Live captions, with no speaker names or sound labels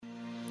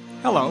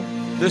Hello,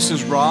 this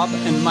is Rob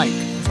and Mike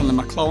from the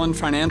McClellan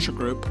Financial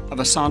Group of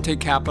Asante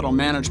Capital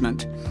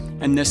Management,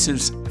 and this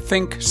is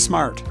Think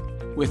Smart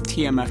with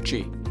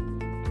TMFG.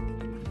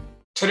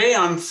 Today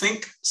on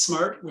Think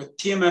Smart with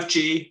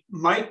TMFG,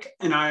 Mike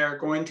and I are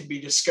going to be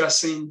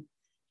discussing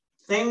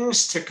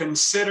things to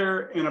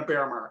consider in a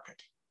bear market.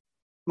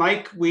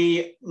 Mike,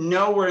 we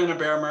know we're in a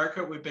bear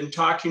market. We've been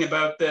talking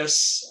about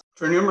this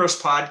for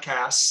numerous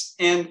podcasts,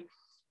 and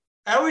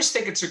I always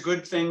think it's a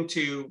good thing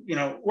to,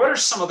 what are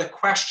some of the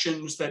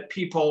questions that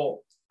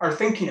people are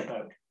thinking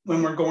about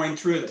when we're going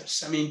through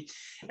this? I mean,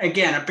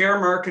 again, a bear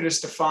market is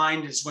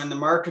defined as when the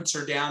markets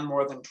are down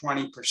more than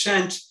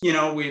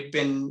 20%. We've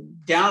been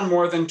down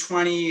more than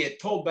 20, it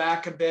pulled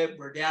back a bit,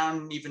 we're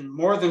down even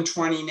more than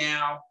 20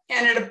 now,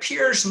 and it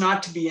appears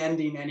not to be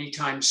ending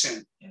anytime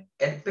soon.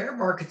 And bear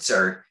markets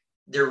they're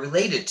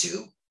related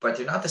to, but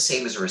they're not the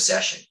same as a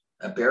recession.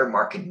 A bear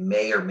market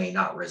may or may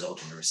not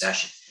result in a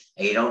recession.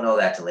 And you don't know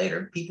that till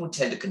later. People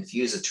tend to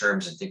confuse the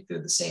terms and think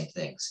they're the same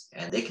things,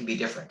 and they can be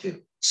different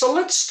too. So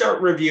let's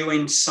start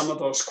reviewing some of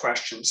those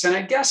questions. And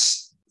I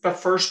guess the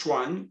first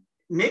one,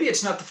 maybe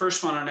it's not the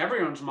first one on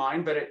everyone's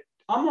mind, but it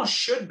almost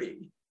should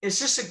be. Is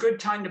this a good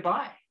time to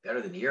buy?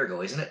 Better than a year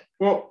ago, isn't it?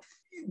 Well,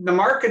 the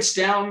market's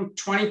down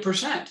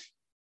 20%.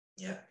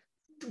 Yeah.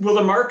 Will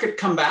the market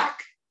come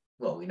back?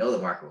 Well, we know the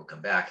market will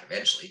come back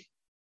eventually.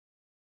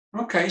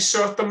 Okay,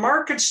 so if the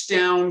market's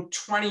down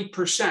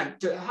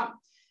 20%,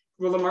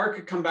 will the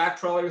market come back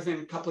probably within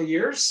a couple of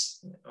years?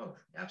 Oh,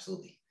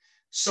 absolutely.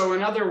 So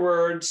in other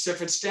words,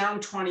 if it's down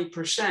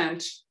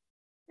 20%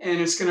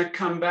 and it's going to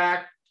come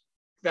back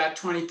that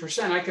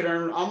 20%, I could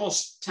earn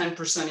almost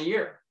 10% a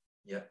year.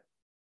 Yeah.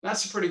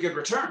 That's a pretty good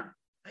return.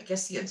 I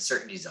guess the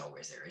uncertainty is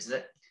always there, isn't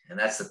it? And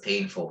that's the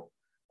painful.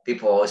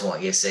 People always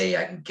want you to say,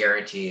 I can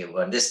guarantee you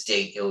on this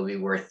date, it will be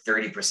worth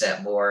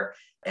 30% more.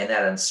 And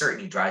that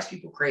uncertainty drives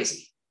people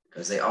crazy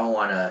because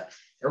everyone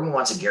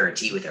wants a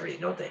guarantee with everything,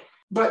 don't they?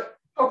 But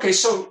okay,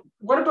 so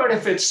what about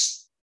if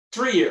it's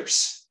 3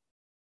 years?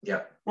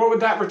 Yeah. What would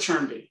that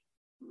return be?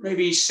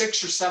 Maybe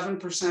 6 or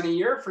 7% a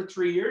year for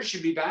 3 years,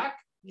 you'd be back?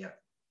 Yeah.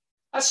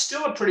 That's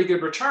still a pretty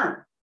good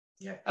return.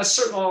 Yeah. That's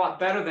certainly a lot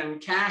better than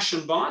cash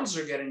and bonds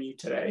are getting you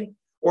today,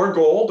 or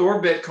gold,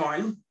 or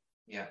Bitcoin.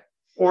 Yeah.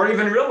 Or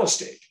even real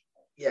estate.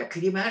 Yeah.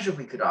 Could you imagine if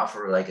we could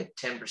offer like a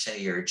 10% a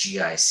year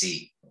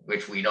GIC,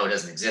 which we know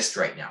doesn't exist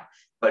right now,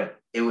 but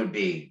people would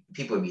be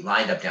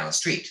lined up down the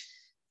street.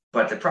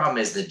 But the problem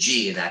is the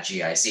G in that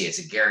GIC, it's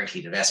a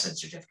guaranteed investment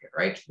certificate,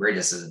 right? We're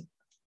just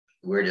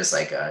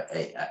like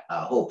a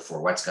hope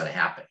for what's going to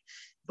happen.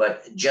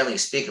 But generally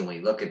speaking, when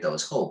you look at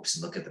those hopes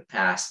and look at the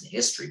past and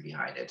history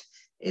behind it,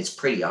 it's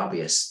pretty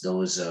obvious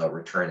those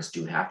returns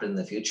do happen in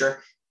the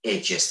future.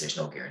 There's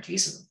no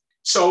guarantees of them.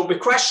 So the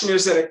question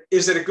is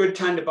it a good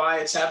time to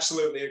buy? It's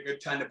absolutely a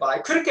good time to buy.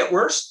 Could it get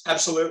worse?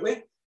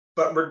 Absolutely.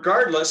 But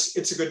regardless,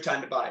 it's a good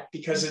time to buy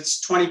because it's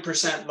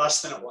 20%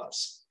 less than it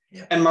was.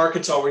 Yeah. And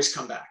markets always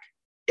come back.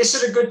 Is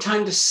it a good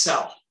time to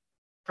sell?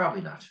 Probably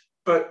not.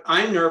 But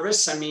I'm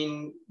nervous. I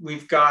mean,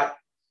 we've got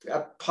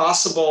a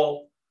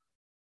possible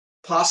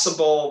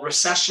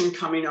recession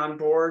coming on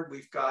board.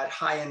 We've got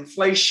high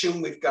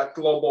inflation. We've got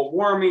global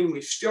warming.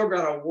 We've still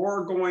got a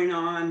war going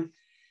on.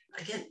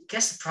 I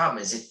guess the problem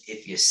is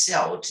if you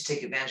sell, to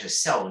take advantage of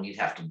selling, you'd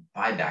have to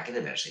buy back in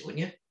eventually,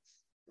 wouldn't you?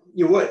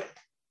 You would.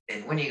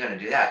 And when are you going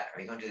to do that?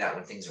 Are you going to do that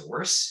when things are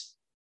worse?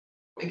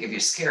 Like if you're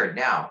scared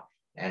now,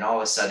 and all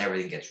of a sudden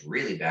everything gets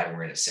really bad and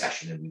we're in a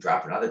recession and we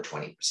drop another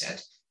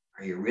 20%,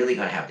 are you really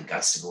going to have the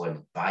guts to go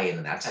and buy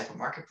into that type of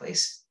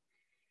marketplace?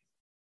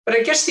 But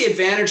I guess the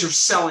advantage of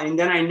selling,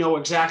 then I know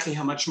exactly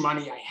how much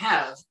money I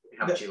have.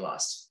 How much you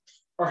lost.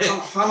 Or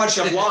how much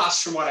I've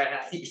lost from what I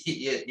had.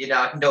 You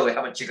now know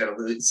how much you're going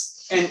to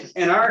lose.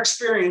 And our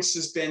experience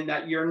has been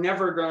that you're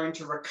never going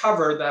to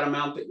recover that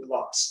amount that you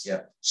lost.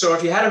 Yeah. So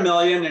if you had $1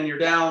 million and you're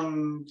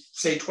down,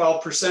 say,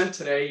 12%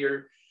 today,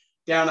 you're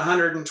down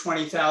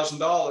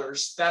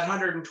 $120,000, that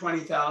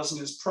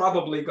 $120,000 is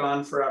probably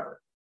gone forever.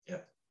 Yeah.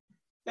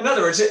 In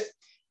other words,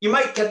 you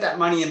might get that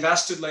money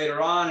invested later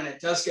on and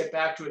it does get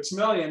back to its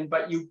million,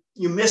 but you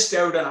missed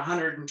out on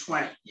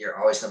 120. You're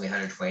always going to be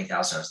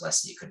 $120,000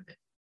 less than you could have been.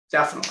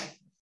 Definitely.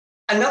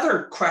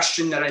 Another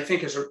question that I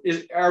think is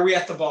are we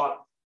at the bottom?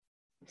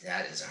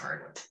 That is a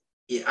hard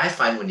one. I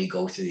find when you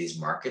go through these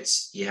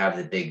markets, you have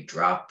the big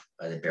drop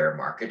of the bear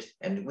market.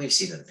 And we've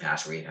seen in the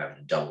past where you have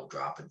a double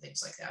drop and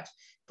things like that.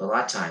 But a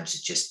lot of times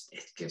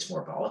it gets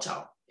more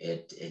volatile.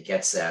 It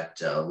gets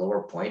that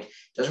lower point. It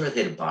doesn't really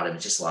hit a bottom.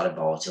 It's just a lot of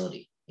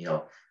volatility.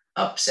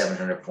 Up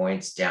 700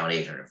 points, down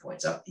 800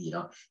 points. Up,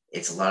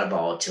 it's a lot of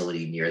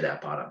volatility near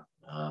that bottom.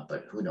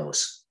 But who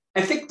knows?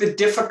 I think the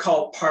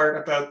difficult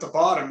part about the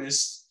bottom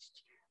is,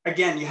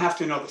 again, you have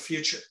to know the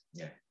future.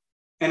 Yeah.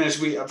 And as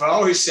we have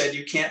always said,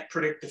 you can't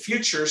predict the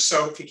future.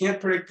 So if you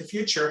can't predict the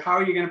future, how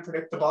are you going to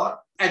predict the bottom?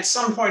 At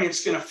some point,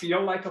 it's going to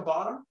feel like a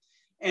bottom.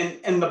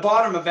 And the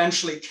bottom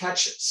eventually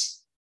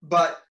catches.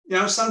 But,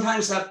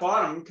 sometimes that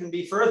bottom can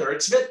be further.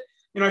 It's a bit,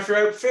 if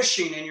you're out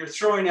fishing and you're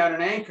throwing out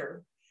an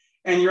anchor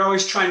and you're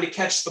always trying to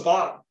catch the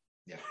bottom,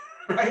 yeah.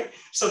 right?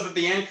 So that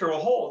the anchor will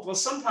hold. Well,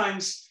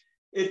 sometimes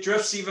it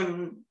drifts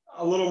even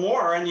a little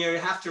more and you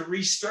have to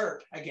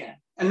restart again.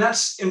 And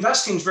that's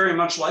investing is very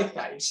much like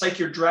that. It's like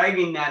you're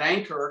dragging that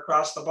anchor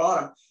across the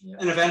bottom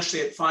and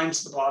eventually it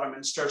finds the bottom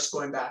and starts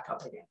going back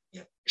up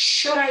again.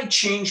 Should I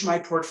change my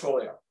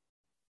portfolio?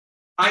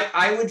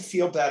 I would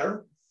feel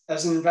better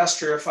as an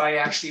investor if I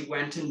actually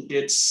went and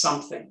did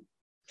something.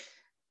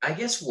 I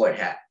guess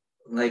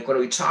like when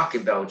we talk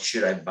about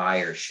should I buy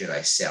or should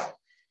I sell,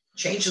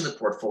 changing the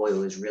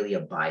portfolio is really a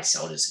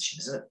buy-sell decision,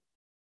 isn't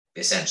it?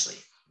 Essentially,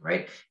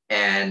 right?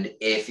 And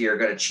if you're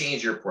going to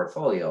change your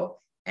portfolio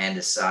and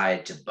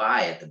decide to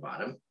buy at the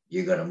bottom,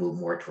 you're going to move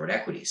more toward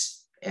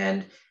equities.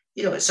 And,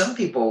 some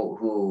people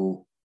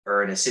who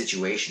are in a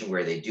situation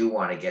where they do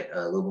want to get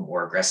a little bit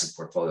more aggressive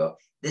portfolio,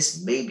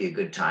 this may be a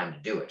good time to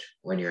do it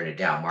when you're in a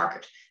down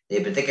market.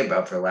 They've been thinking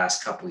about it for the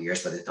last couple of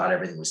years, but they thought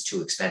everything was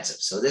too expensive.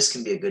 So this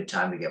can be a good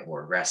time to get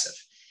more aggressive.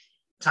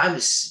 Time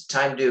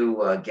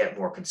to get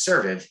more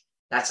conservative,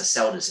 that's a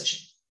sell decision.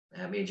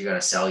 That means you're going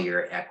to sell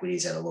your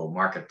equities at a low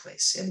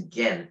marketplace. And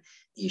again,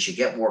 you should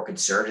get more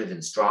conservative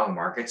in strong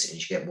markets and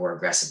you should get more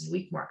aggressive in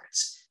weak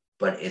markets.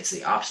 But it's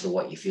the opposite of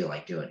what you feel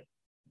like doing.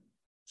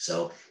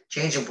 So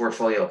changing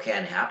portfolio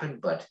can happen,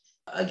 but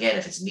again,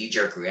 if it's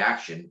knee-jerk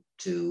reaction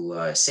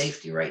to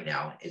safety right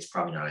now, it's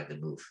probably not a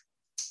good move.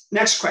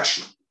 Next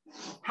question.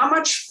 How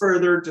much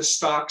further do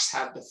stocks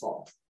have to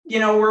fall?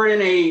 We're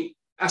in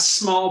a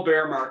small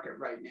bear market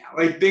right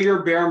now. A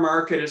bigger bear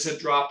market is a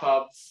drop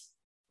of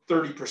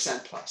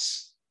 30%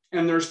 plus.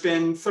 And there's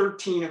been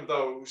 13 of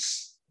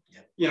those,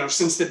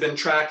 since they've been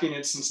tracking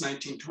it since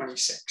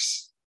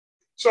 1926.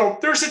 So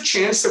there's a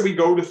chance that we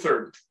go to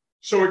 30.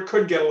 So it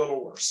could get a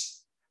little worse.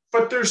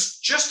 But there's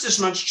just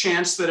as much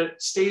chance that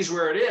it stays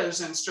where it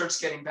is and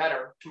starts getting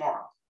better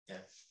tomorrow. Yeah,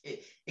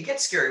 it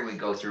gets scary when we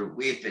go through.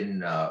 We've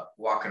been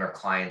walking our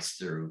clients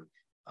through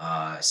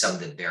some of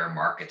the bear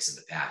markets in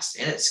the past.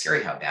 And it's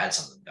scary how bad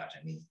some of them got.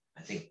 I mean,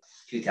 I think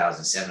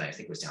 2007, I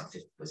think was down,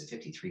 was it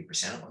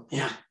 53% at one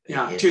point?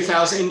 Yeah.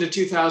 2000 into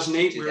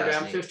 2008, we were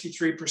down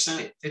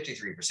 53%.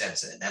 53%.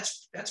 So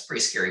that's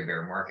pretty scary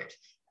bear market.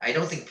 I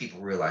don't think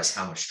people realize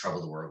how much trouble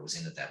the world was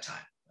in at that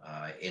time.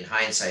 In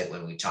hindsight,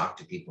 when we talk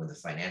to people in the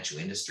financial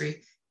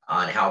industry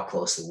on how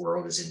close the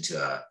world is into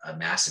a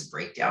massive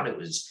breakdown, it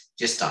was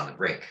just on the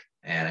brink.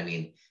 And I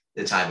mean,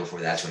 the time before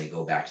that's when you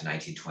go back to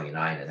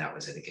 1929, and that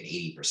was, I think, an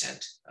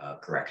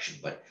 80% correction.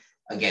 But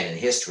again, in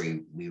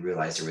history, we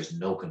realized there was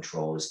no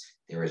controls.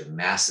 There was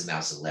massive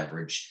amounts of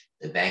leverage.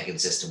 The banking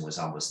system was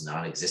almost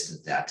non-existent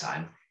at that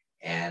time.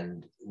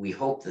 And we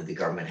hope that the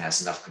government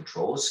has enough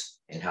controls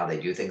in how they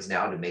do things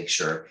now to make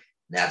sure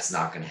that's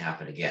not going to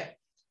happen again.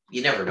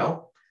 You never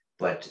know,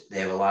 but they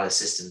have a lot of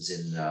systems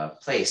in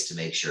place to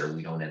make sure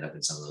we don't end up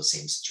in some of those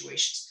same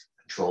situations.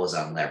 Controls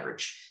on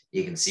leverage.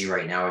 You can see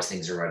right now as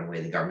things are running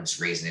away, the government's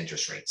raising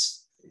interest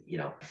rates.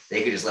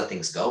 They could just let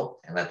things go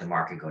and let the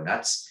market go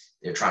nuts.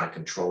 They're trying to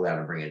control that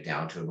and bring it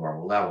down to a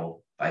normal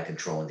level by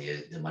controlling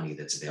the money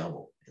that's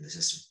available in the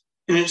system.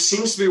 And it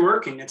seems to be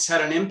working. It's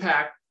had an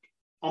impact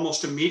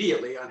almost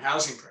immediately on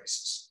housing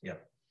prices. Yeah.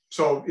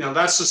 So,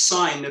 that's a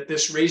sign that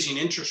this raising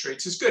interest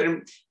rates is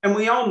good. And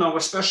we all know,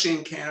 especially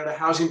in Canada,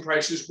 housing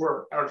prices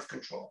were out of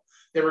control.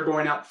 They were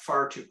going up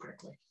far too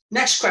quickly.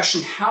 Next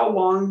question, how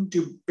long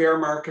do bear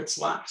markets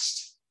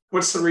last?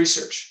 What's the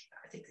research?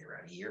 I think they're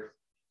around a year.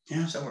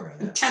 Yeah. Somewhere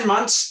around that. 10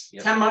 months.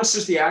 Yep. 10 months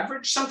is the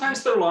average.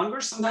 Sometimes they're longer.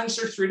 Sometimes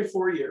they're 3 to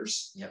 4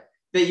 years. Yep.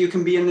 That you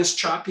can be in this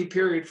choppy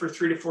period for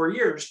 3 to 4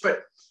 years.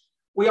 But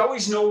we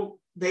always know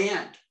they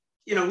end.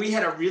 We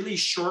had a really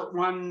short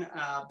one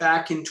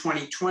back in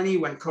 2020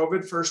 when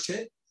COVID first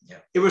hit. Yeah.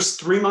 It was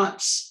 3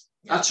 months.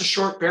 Yeah. That's a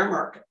short bear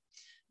market.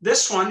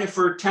 This one, if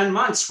we're 10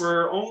 months,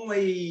 we're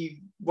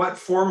only,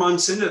 4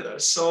 months into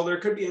this. So there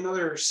could be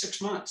another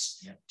 6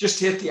 months just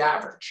to hit the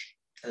average.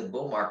 The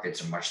bull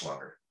markets are much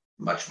longer,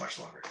 much, much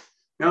longer.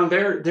 No,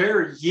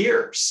 they're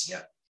years.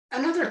 Yeah.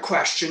 Another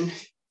question,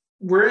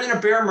 we're in a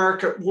bear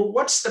market. Well,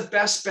 what's the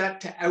best bet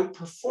to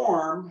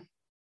outperform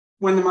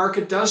when the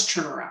market does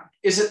turn around?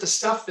 Is it the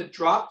stuff that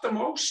dropped the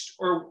most,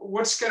 or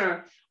what's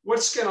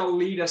gonna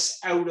lead us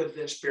out of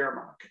this bear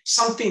market?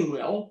 Something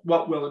will.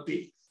 What will it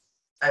be?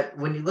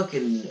 When you look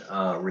in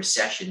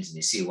recessions and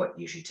you see what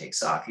usually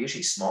takes off,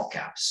 usually small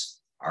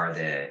caps are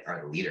the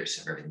leaders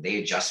of everything.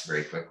 They adjust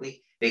very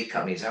quickly. Big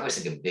companies, I always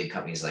think of big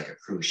companies like a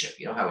cruise ship.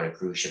 You know how when a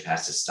cruise ship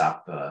has to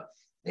stop,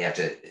 they have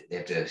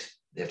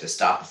to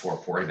stop before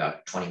port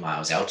about 20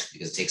 miles out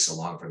because it takes so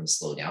long for them to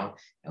slow down.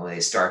 And when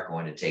they start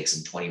going, it takes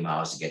them 20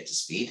 miles to get to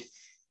speed.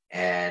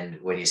 And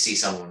when you see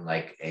someone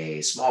like a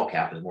small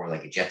cap is more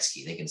like a jet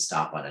ski, they can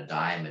stop on a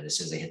dime, and as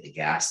soon as they hit the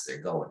gas, they're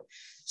going.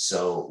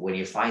 So when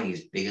you find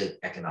these big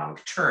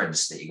economic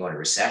turns that you go into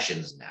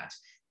recessions and that,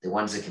 the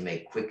ones that can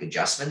make quick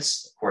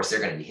adjustments, of course, they're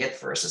going to be hit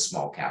first, the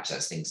small caps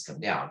as things come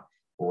down.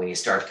 But when you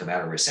start to come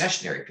out of a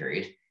recessionary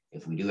period,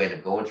 if we do end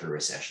up going through a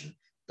recession,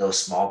 those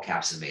small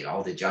caps have made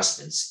all the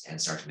adjustments and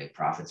start to make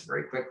profits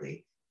very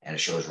quickly. And it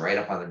shows right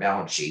up on the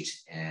balance sheet,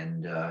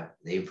 and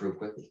they improve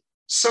quickly.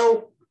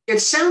 So it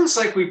sounds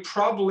like we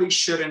probably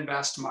should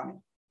invest money.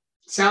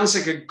 Sounds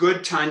like a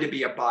good time to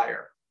be a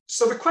buyer.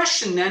 So the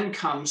question then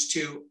comes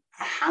to,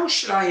 how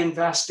should I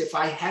invest if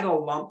I had a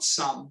lump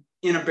sum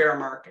in a bear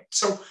market?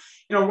 So,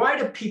 why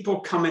do people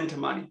come into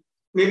money?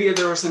 Maybe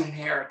there was an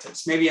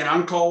inheritance. Maybe an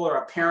uncle or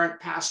a parent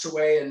passed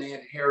away and they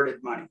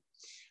inherited money.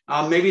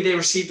 Maybe they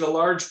received a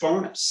large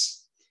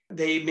bonus.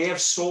 They may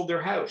have sold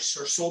their house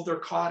or sold their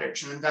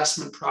cottage, an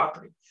investment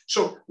property.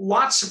 So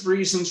lots of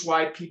reasons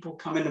why people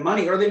come into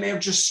money, or they may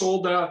have just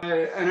sold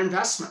an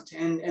investment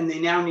and they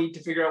now need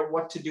to figure out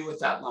what to do with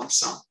that lump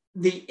sum.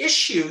 The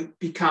issue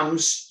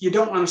becomes you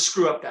don't want to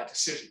screw up that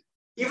decision.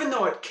 Even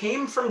though it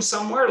came from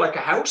somewhere like a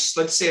house,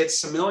 let's say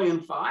it's $1.5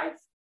 million.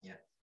 Yeah.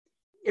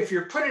 If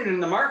you're putting it in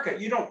the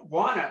market, you don't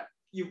want to,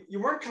 you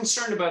weren't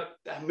concerned about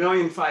the $1.5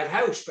 million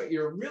house, but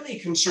you're really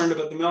concerned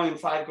about the $1.5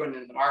 million going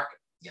into the market.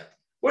 Yeah.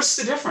 What's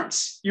the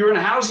difference? You were in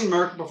a housing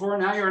market before,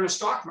 now you're in a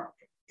stock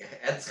market.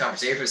 I had this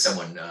conversation with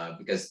someone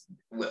because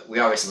we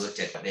always looked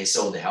at, they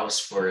sold the house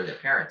for their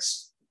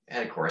parents.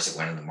 And of course it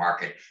went in the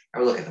market. I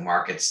would look at the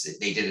markets,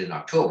 they did it in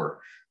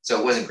October. So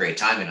it wasn't great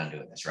timing on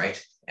doing this,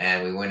 right?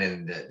 And we went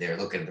in, they're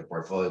looking at the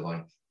portfolio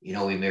going, we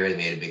really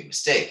made a big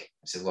mistake.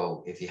 I said,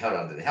 well, if you held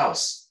onto the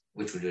house,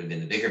 which would have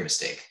been the bigger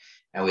mistake?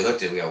 And we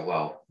looked at it, we go,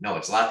 well, no,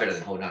 it's a lot better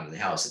than holding onto the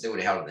house. If they would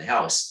have held onto the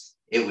house,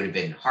 it would have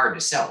been hard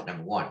to sell.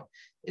 Number one,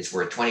 it's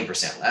worth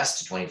 20%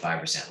 less to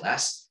 25%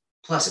 less.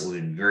 Plus, it would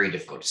have been very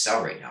difficult to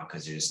sell right now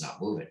because they're just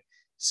not moving.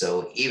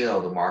 So even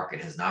though the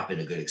market has not been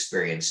a good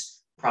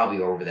experience,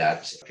 probably over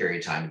that period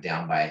of time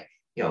down by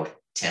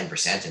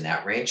 10% in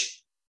that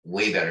range,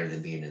 way better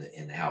than being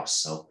in the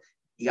house. So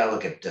you got to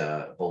look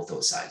at both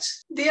those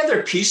sides. The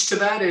other piece to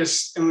that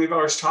is, and we've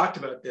always talked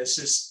about this,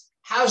 is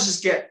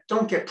houses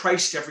don't get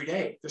priced every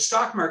day. The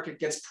stock market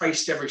gets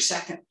priced every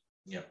second.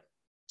 Yep.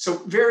 So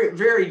very,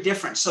 very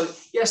different. So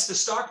yes, the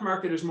stock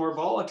market is more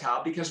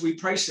volatile because we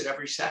price it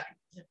every second.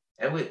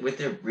 And with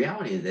the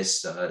reality of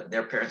this,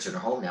 their parents are in a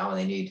home now and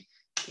they need,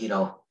 $6,000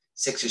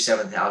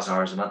 or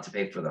 $7,000 a month to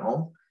pay for the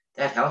home.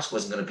 That house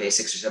wasn't going to pay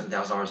 $6,000 or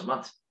 $7,000 a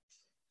month.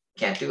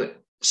 Can't do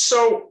it.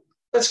 So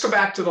let's go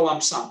back to the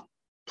lump sum.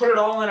 Put it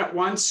all in at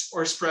once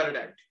or spread it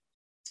out.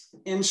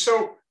 And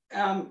so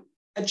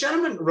a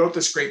gentleman wrote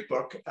this great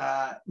book,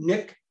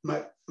 Nick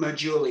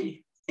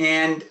Maggiulli,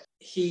 and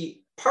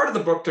part of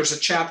the book, there's a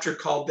chapter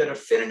called The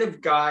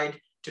Definitive Guide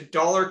to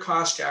Dollar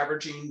Cost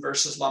Averaging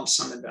versus Lump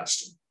Sum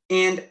Investing.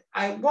 And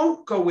I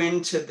won't go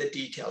into the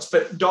details,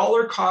 but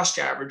dollar cost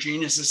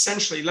averaging is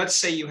essentially, let's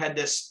say you had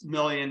this $1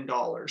 million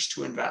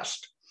to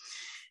invest.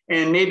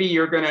 And maybe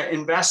you're going to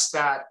invest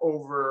that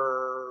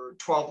over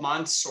 12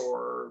 months,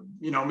 or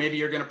maybe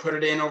you're going to put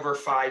it in over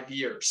 5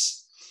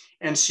 years.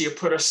 And so you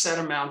put a set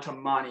amount of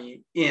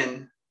money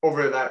in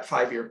over that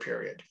 5-year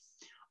period.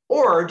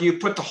 Or do you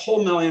put the whole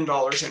 $1 million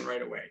in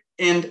right away?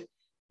 And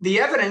the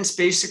evidence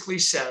basically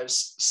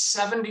says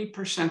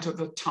 70% of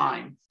the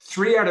time,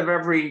 3 out of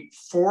every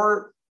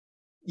 4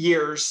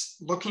 years,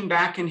 looking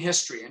back in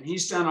history, and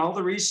he's done all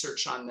the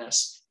research on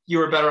this, you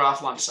were better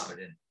off lump sum.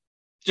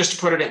 Just to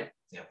put it in.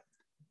 Yeah.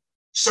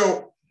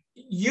 So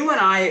you and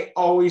I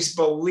always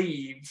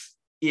believe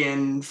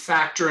in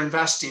factor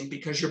investing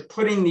because you're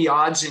putting the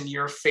odds in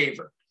your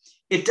favor.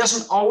 It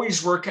doesn't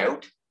always work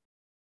out,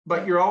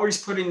 but you're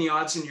always putting the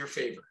odds in your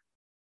favor.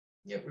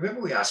 Yeah. Remember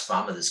we asked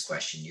Fama this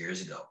question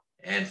years ago.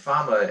 And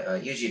Fama,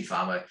 Eugene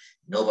Fama,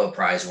 Nobel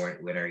Prize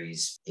winner,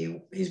 he's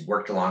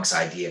worked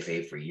alongside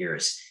DFA for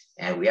years.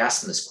 And we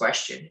asked him this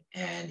question,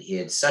 and he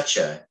had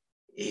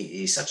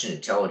he's such an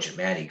intelligent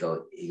man.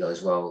 He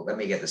goes, well, let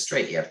me get this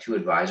straight. You have 2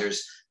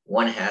 advisors.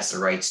 One has the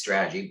right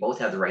strategy. Both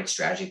have the right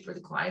strategy for the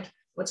client.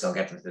 What's going to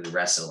get them through the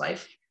rest of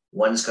life.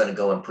 One's going to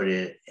go and put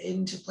it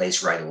into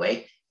place right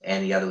away.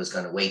 And the other was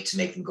going to wait to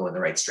make them go in the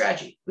right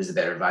strategy. Who's the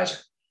better advisor?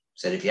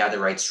 Said, if you had the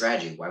right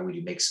strategy, why would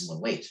you make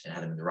someone wait and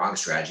have them in the wrong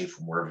strategy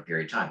for more of a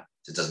period of time?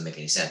 So it doesn't make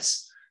any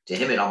sense. To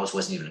him, it almost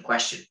wasn't even a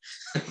question.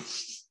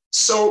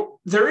 So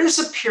there is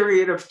a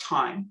period of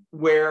time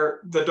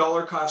where the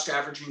dollar cost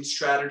averaging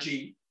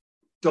strategy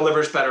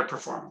delivers better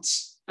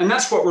performance. And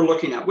that's what we're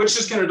looking at, which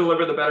is going to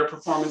deliver the better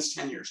performance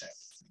 10 years out.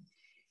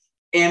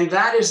 And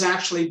that is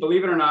actually,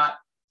 believe it or not,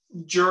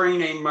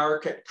 during a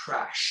market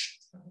crash.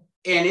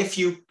 And if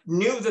you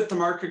knew that the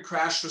market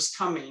crash was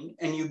coming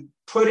and you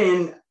put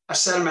in a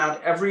set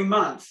amount every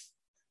month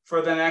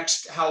for the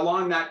next, how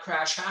long that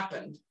crash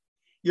happened,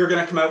 you're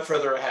going to come out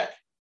further ahead.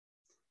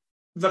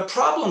 The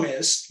problem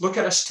is, look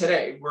at us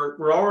today.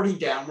 We're already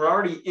down. We're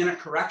already in a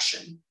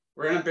correction.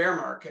 We're in a bear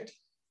market.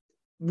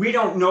 We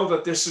don't know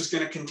that this is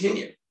going to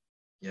continue.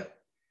 Yep.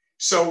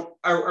 So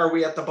are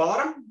we at the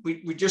bottom?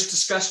 We just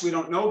discussed we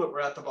don't know that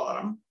we're at the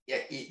bottom. Yeah.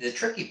 The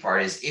tricky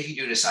part is if you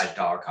do decide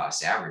dollar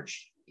cost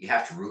average, you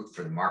have to root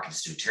for the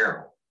markets to do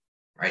terrible.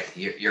 Right,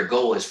 your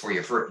goal is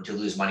for to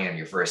lose money on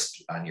your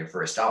first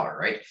dollar,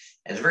 right?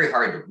 And it's very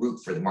hard to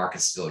root for the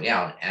markets to go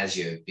down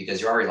because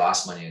you already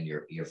lost money on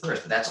your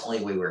first. But that's the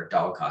only way where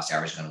dollar cost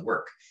average is going to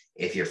work.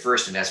 If your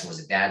first investment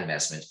was a bad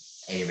investment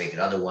and you're making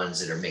other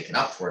ones that are making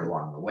up for it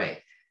along the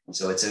way,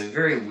 so it's a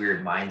very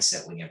weird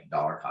mindset when you have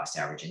dollar cost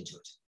average into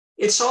it.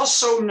 It's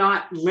also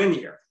not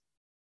linear.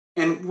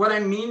 And what I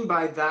mean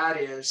by that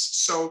is,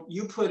 so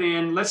you put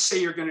in, let's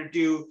say you're going to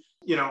do,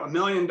 $1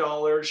 million,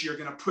 you're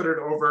going to put it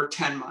over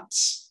 10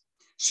 months.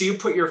 So you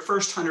put your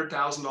first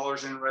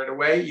 $100,000 in right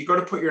away. You go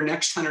to put your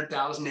next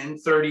 100,000 in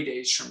 30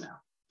 days from now.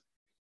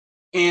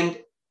 And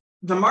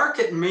the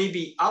market may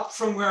be up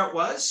from where it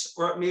was,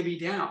 or it may be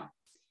down.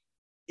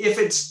 If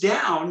it's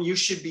down, you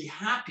should be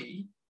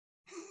happy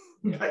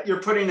that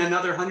you're putting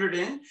another 100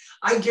 in.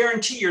 I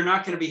guarantee you're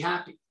not going to be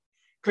happy,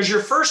 because your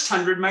first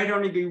 100 might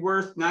only be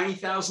worth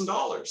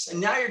 $90,000.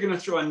 And now you're going to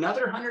throw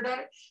another 100 at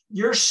it.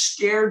 You're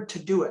scared to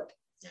do it.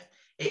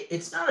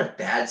 It's not a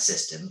bad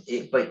system,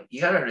 but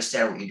you got to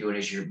understand what you're doing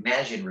is you're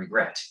managing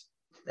regret.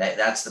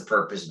 That's the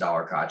purpose of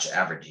dollar cost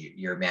average.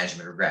 You're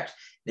managing regret.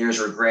 There's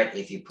regret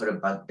if you put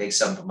a big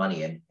sum of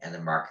money in and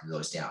the market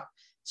goes down.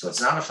 So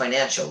it's not a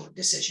financial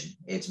decision.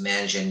 It's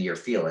managing your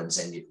feelings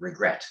and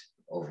regret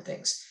over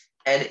things.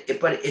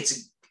 But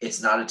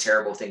it's not a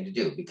terrible thing to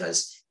do,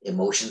 because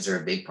emotions are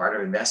a big part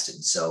of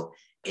investing. So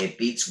it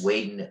beats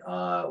waiting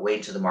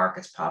till the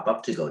markets pop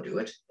up to go do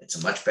it. It's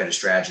a much better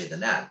strategy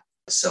than that.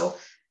 So,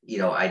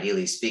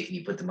 ideally speaking,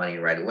 you put the money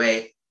in right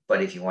away.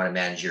 But if you want to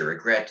manage your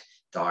regret,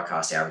 dollar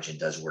cost averaging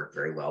does work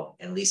very well,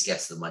 and at least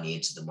gets the money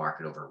into the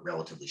market over a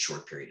relatively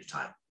short period of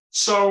time.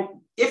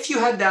 So if you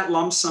had that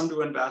lump sum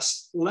to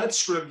invest,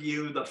 let's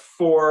review the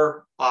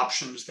 4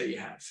 options that you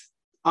have.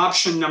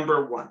 Option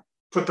number 1,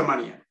 put the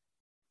money in.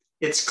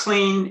 It's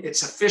clean,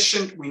 it's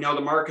efficient. We know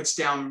the market's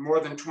down more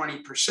than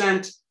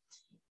 20%.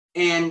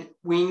 And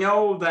we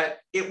know that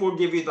it will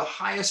give you the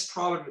highest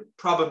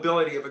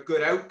probability of a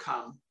good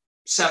outcome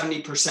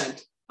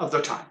 70% of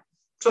the time.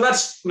 So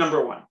that's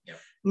number 1. Yep.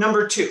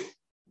 Number 2,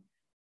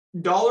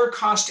 dollar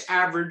cost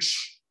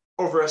average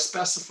over a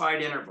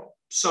specified interval.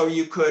 So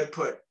you could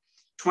put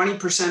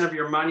 20% of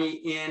your money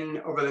in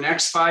over the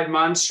next 5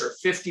 months, or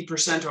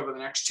 50% over the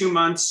next 2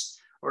 months,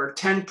 or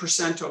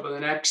 10% over the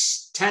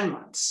next 10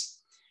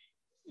 months.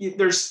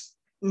 There's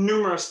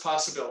numerous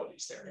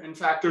possibilities there. In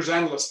fact, there's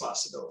endless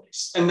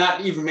possibilities. And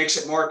that even makes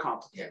it more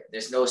complicated. Yeah,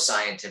 there's no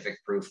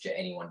scientific proof to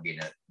anyone being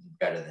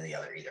better than the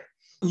other either.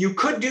 You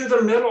could do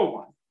the middle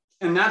one.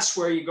 And that's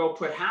where you go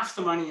put half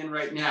the money in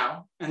right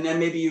now, and then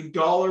maybe you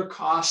dollar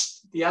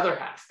cost the other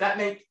half. That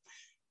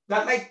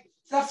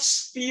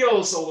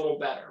feels a little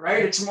better,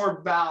 right? It's a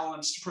more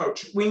balanced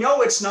approach. We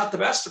know it's not the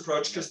best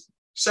approach, because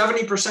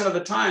 70% of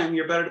the time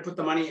you're better to put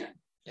the money in.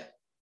 Yeah.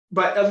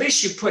 But at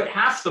least you put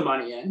half the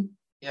money in.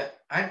 Yeah,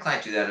 I had a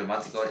client do that a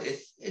month ago.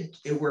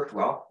 It worked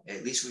well.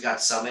 At least we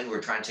got some in.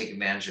 We're trying to take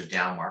advantage of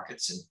down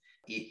markets. And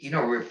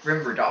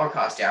remember, dollar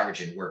cost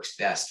averaging works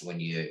best when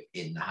you're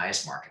in the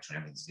highest markets, when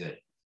everything's good.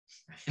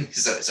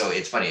 So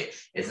it's funny.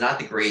 It's not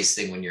the greatest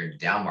thing when you're in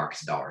down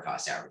markets, dollar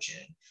cost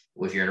averaging.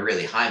 If you're in a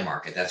really high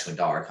market, that's when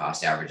dollar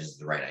cost average is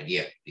the right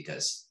idea,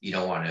 because you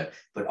don't want to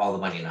put all the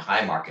money in a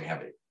high market and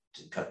have it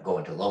to go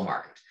into low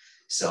market.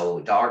 So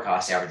dollar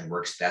cost average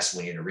works best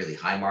when you're in a really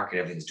high market,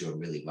 everything's doing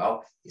really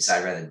well. You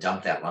decide rather than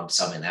dump that lump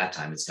sum in that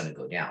time, it's going to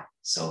go down.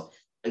 So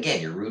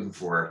again, you're rooting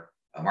for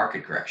a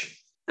market correction.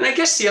 And I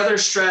guess the other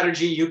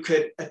strategy you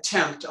could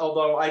attempt,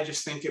 although I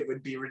just think it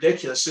would be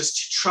ridiculous, is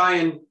to try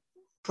and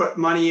put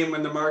money in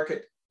when the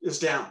market is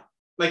down.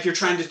 Like you're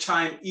trying to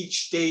time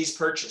each day's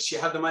purchase. You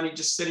have the money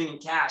just sitting in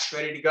cash,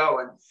 ready to go.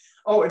 And,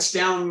 it's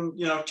down,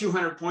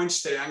 200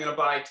 points today. I'm going to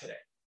buy today.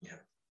 Yeah.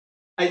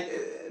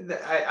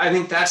 I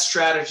think that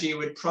strategy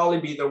would probably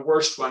be the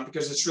worst one,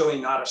 because it's really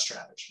not a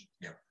strategy.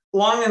 Yeah.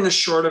 Long and the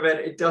short of it,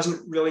 it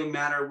doesn't really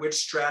matter which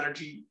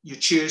strategy you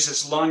choose,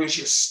 as long as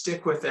you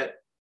stick with it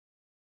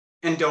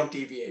and don't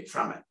deviate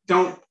from it.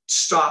 Don't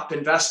stop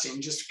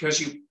investing just because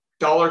you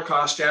dollar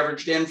cost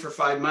averaged in for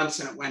 5 months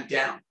and it went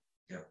down.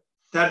 Yeah.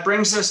 That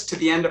brings us to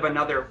the end of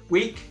another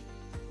week.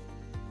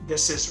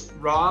 This is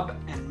Rob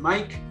and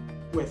Mike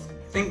with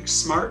Think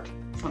Smart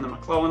from the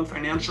McClellan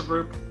Financial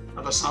Group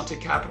of Asante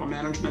Capital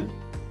Management,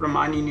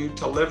 reminding you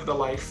to live the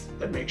life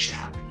that makes you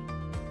happy.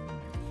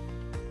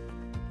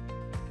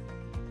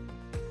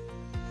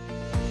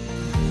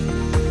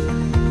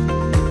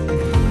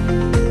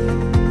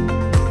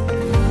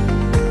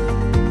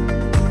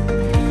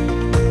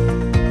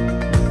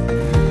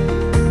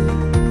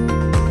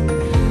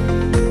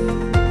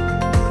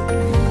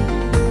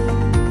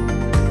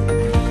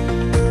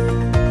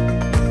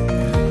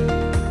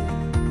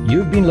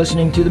 You've been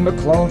listening to the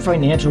McClellan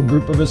Financial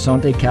Group of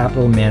Asante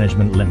Capital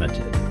Management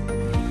Limited.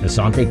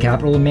 Asante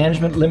Capital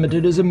Management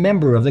Limited is a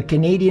member of the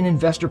Canadian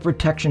Investor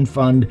Protection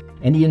Fund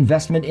and the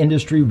Investment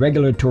Industry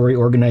Regulatory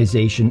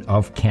Organization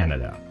of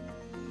Canada.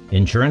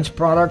 Insurance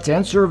products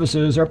and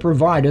services are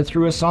provided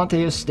through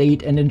Asante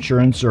Estate and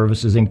Insurance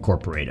Services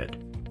Incorporated.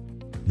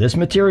 This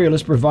material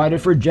is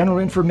provided for general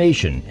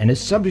information and is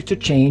subject to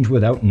change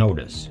without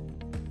notice.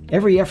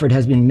 Every effort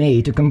has been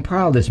made to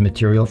compile this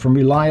material from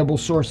reliable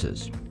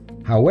sources.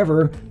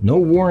 However, no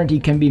warranty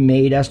can be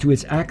made as to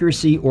its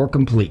accuracy or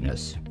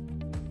completeness.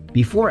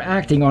 Before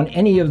acting on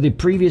any of the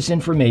previous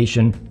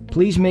information,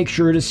 please make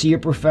sure to see a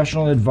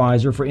professional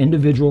advisor for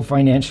individual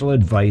financial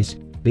advice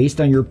based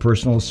on your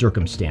personal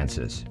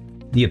circumstances.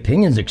 The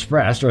opinions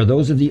expressed are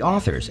those of the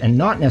authors and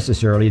not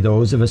necessarily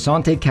those of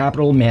Assante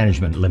Capital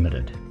Management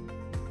Limited.